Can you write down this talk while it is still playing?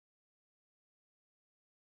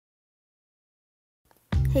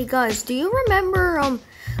Hey guys, do you remember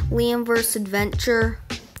Liam vs. Adventure?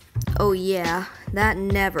 Oh yeah, that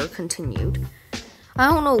never continued. I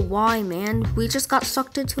don't know why, man. We just got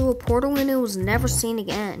sucked into a portal and it was never seen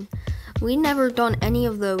again. We never done any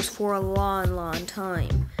of those for a long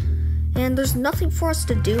time. And there's nothing for us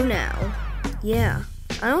to do now. Yeah,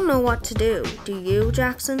 I don't know what to do. Do you,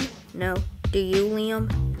 Jackson? No. Do you, Liam?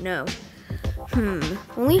 No.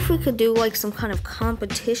 Only if we could do like some kind of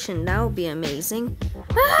competition, that would be amazing.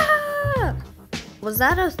 Ah! Was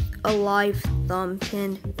that a live thumb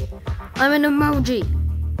pin? I'm an emoji.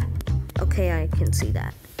 Okay, I can see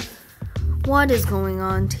that. What is going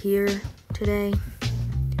on here today?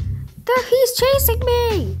 There, he's chasing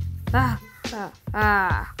me!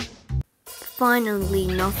 Finally,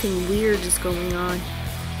 nothing weird is going on.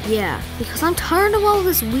 Yeah, because I'm tired of all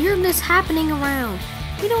this weirdness happening around.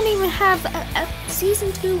 We don't even have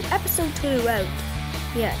Season 2, Episode 2 out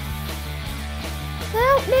yet.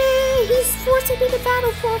 Help me! He's forcing me to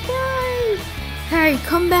battle for a prize! Hey,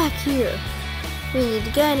 come back here. We need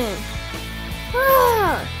to get him.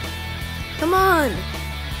 Ah! Come on!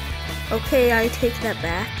 Okay, I take that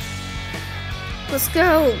back. Let's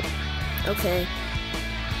go! Okay.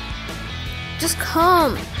 Just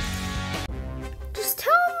come! Just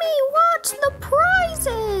tell me what the prize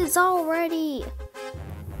is already!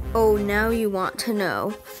 Oh, now you want to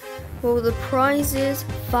know. Well, the prize is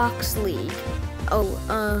Fox League.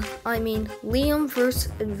 Oh, I mean Liam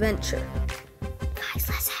vs. Adventure. Guys,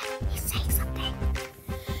 listen, he's saying something.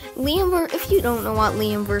 If you don't know what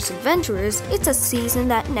Liam vs. Adventure is, it's a season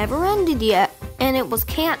that never ended yet, and it was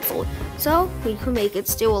canceled. So, we can make it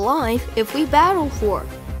still alive if we battle for it,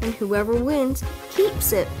 and whoever wins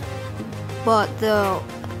keeps it. But they'll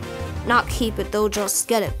not keep it, they'll just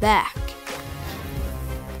get it back.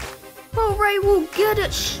 Alright, we'll get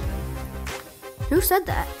it. Who said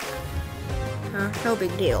that? No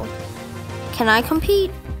big deal. Can I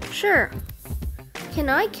compete? Sure. Can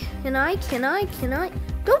I?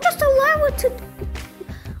 Don't just allow it to...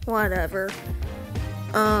 Whatever.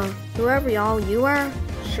 Whoever you are?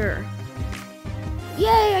 Sure.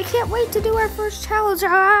 Yay, I can't wait to do our first challenge. Get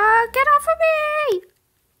off of me!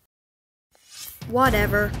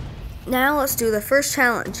 Whatever. Now let's do the first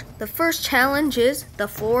challenge. The first challenge is the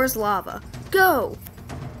floor is lava. Go!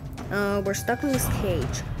 We're stuck in this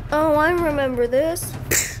cage. Oh, I remember this.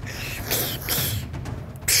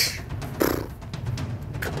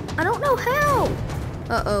 I don't know how.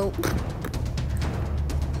 Uh-oh.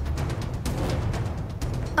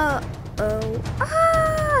 Uh-oh.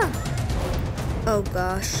 Ah! Oh,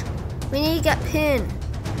 gosh. We need to get pinned.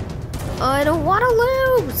 I don't want to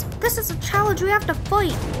lose. This is a challenge we have to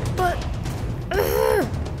fight. But...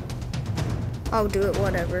 I'll do it,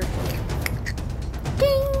 whatever.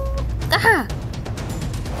 Ding! Ah!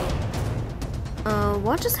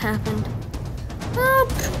 What just happened?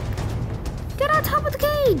 Get on top of the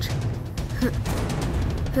cage!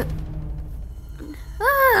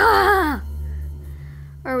 Ah!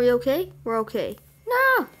 Are we okay? We're okay.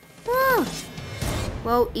 No!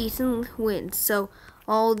 Well, Ethan wins, so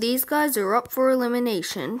all these guys are up for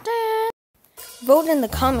elimination. Vote in the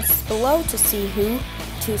comments below to see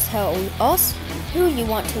to tell us who you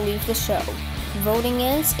want to leave the show. Voting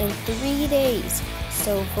ends in 3 days,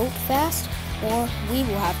 so vote fast or we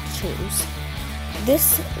will have to choose.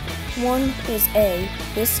 This one is A,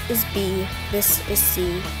 this is B, this is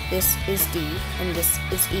C, this is D, and this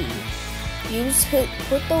is E.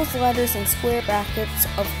 Put those letters in square brackets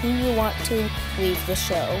of who you want to leave the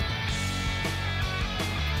show.